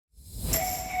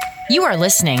You are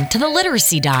listening to The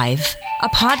Literacy Dive, a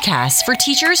podcast for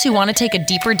teachers who want to take a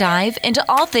deeper dive into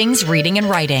all things reading and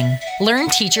writing. Learn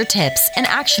teacher tips and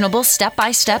actionable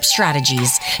step-by-step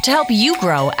strategies to help you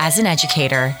grow as an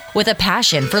educator. With a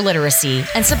passion for literacy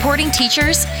and supporting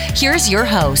teachers, here's your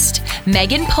host,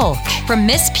 Megan Polk from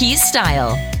Miss P's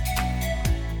Style.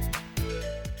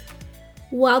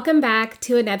 Welcome back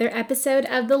to another episode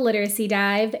of The Literacy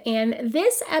Dive, and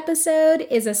this episode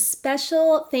is a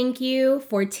special thank you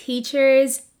for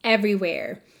teachers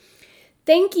everywhere.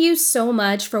 Thank you so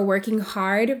much for working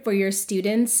hard for your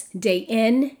students day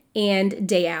in and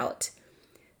day out.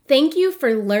 Thank you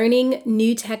for learning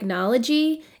new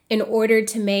technology in order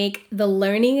to make the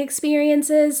learning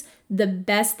experiences the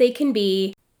best they can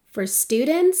be for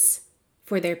students,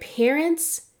 for their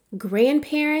parents,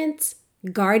 grandparents,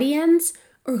 guardians,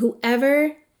 or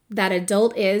whoever that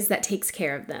adult is that takes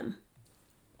care of them.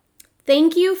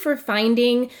 Thank you for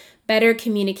finding better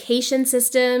communication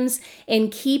systems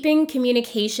and keeping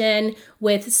communication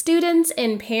with students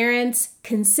and parents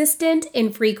consistent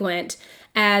and frequent,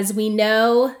 as we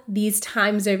know these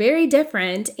times are very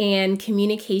different and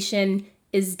communication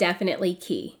is definitely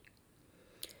key.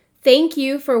 Thank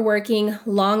you for working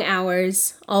long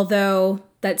hours, although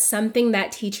that's something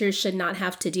that teachers should not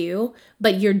have to do,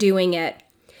 but you're doing it.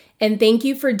 And thank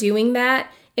you for doing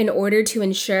that in order to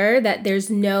ensure that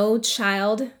there's no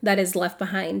child that is left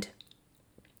behind.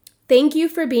 Thank you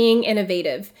for being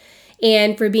innovative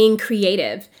and for being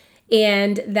creative.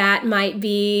 And that might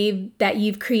be that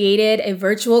you've created a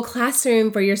virtual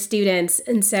classroom for your students.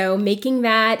 And so making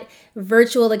that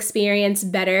virtual experience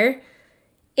better.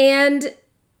 And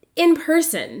in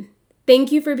person,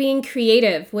 thank you for being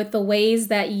creative with the ways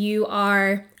that you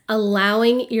are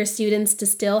allowing your students to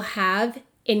still have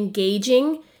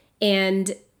engaging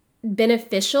and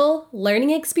beneficial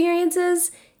learning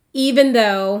experiences, even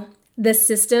though the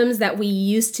systems that we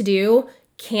used to do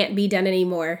can't be done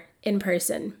anymore in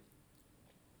person.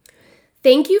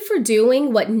 Thank you for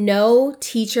doing what no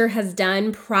teacher has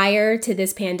done prior to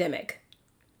this pandemic.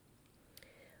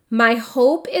 My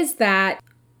hope is that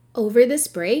over this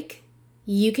break,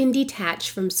 you can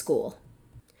detach from school.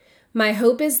 My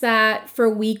hope is that for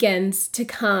weekends to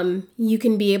come, you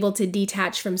can be able to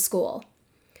detach from school.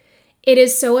 It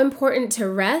is so important to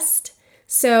rest.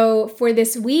 So for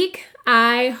this week,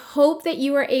 I hope that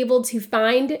you are able to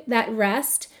find that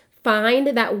rest, find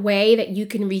that way that you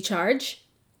can recharge.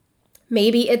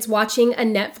 Maybe it's watching a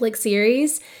Netflix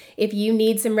series. If you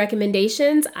need some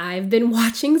recommendations, I've been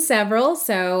watching several,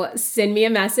 so send me a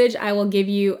message. I will give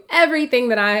you everything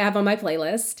that I have on my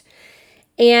playlist.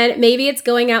 And maybe it's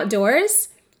going outdoors.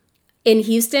 In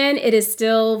Houston, it is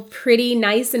still pretty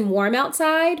nice and warm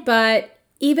outside, but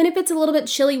even if it's a little bit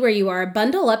chilly where you are,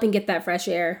 bundle up and get that fresh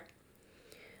air.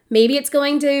 Maybe it's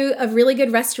going to a really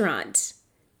good restaurant.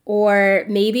 Or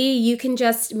maybe you can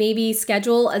just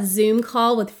schedule a Zoom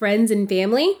call with friends and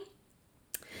family.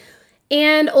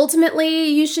 And ultimately,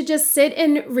 you should just sit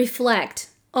and reflect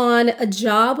on a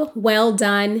job well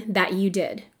done that you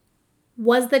did.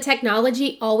 Was the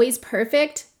technology always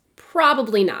perfect?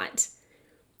 Probably not.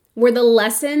 Were the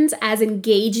lessons as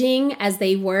engaging as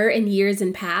they were in years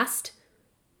in past?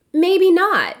 Maybe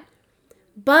not.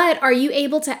 But are you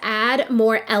able to add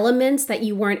more elements that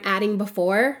you weren't adding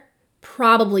before?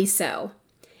 Probably so.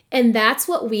 And that's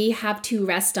what we have to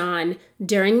rest on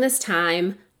during this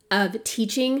time of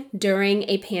teaching during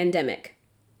a pandemic.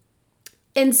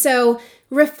 And so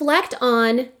reflect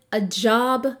on a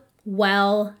job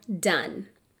well done.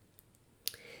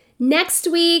 Next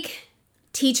week,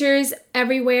 teachers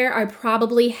everywhere are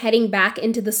probably heading back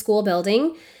into the school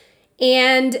building,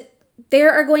 and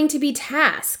there are going to be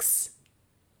tasks.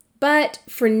 But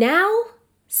for now,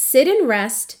 sit and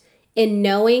rest in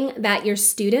knowing that your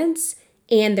students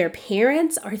and their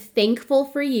parents are thankful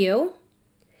for you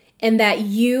and that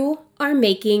you are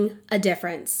making a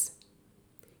difference.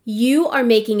 You are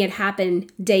making it happen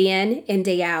day in and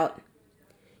day out.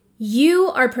 You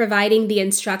are providing the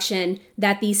instruction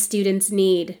that these students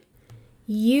need.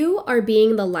 You are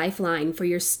being the lifeline for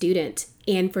your student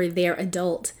and for their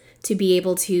adult to be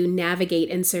able to navigate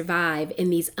and survive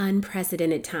in these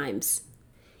unprecedented times.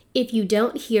 If you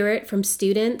don't hear it from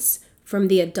students, from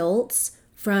the adults,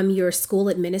 from your school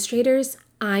administrators,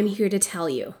 I'm here to tell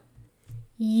you.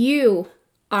 You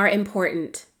are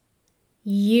important.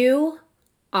 You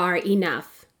are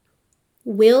enough.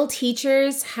 Will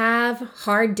teachers have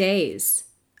hard days?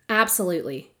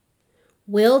 Absolutely.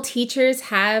 Will teachers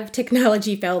have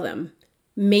technology fail them?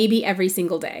 Maybe every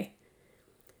single day.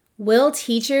 Will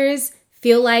teachers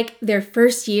feel like their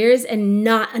first years and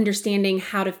not understanding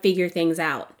how to figure things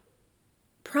out?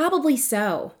 Probably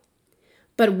so.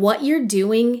 but what you're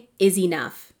doing is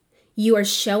enough. You are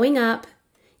showing up,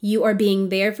 you are being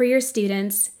there for your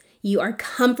students, you are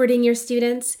comforting your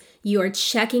students, you are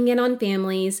checking in on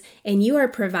families, and you are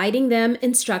providing them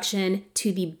instruction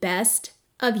to the best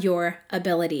of your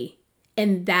ability.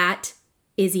 And that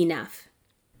is enough.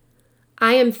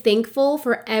 I am thankful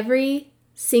for every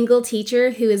single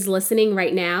teacher who is listening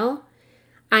right now.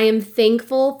 I am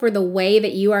thankful for the way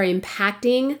that you are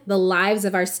impacting the lives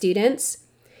of our students.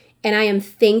 And I am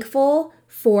thankful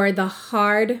for the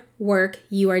hard work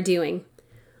you are doing.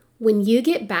 When you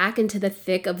get back into the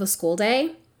thick of a school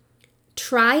day,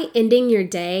 try ending your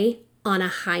day on a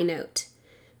high note.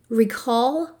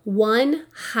 Recall one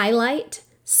highlight,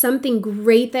 something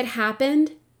great that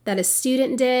happened, that a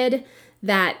student did,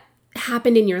 that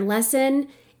happened in your lesson,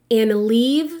 and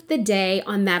leave the day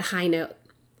on that high note.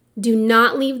 Do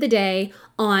not leave the day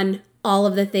on all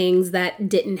of the things that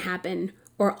didn't happen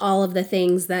or all of the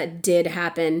things that did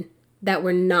happen that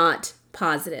were not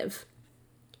positive.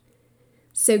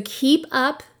 So keep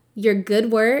up your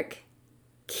good work.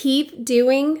 Keep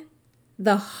doing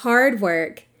the hard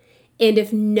work. And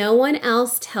if no one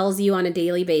else tells you on a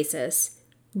daily basis,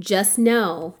 just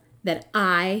know that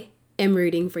I am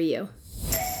rooting for you.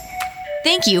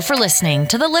 Thank you for listening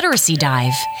to the Literacy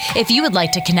Dive. If you would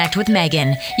like to connect with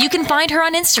Megan, you can find her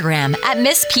on Instagram at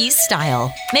Miss P's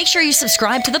Style. Make sure you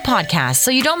subscribe to the podcast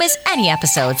so you don't miss any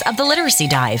episodes of the Literacy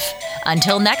Dive.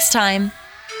 Until next time.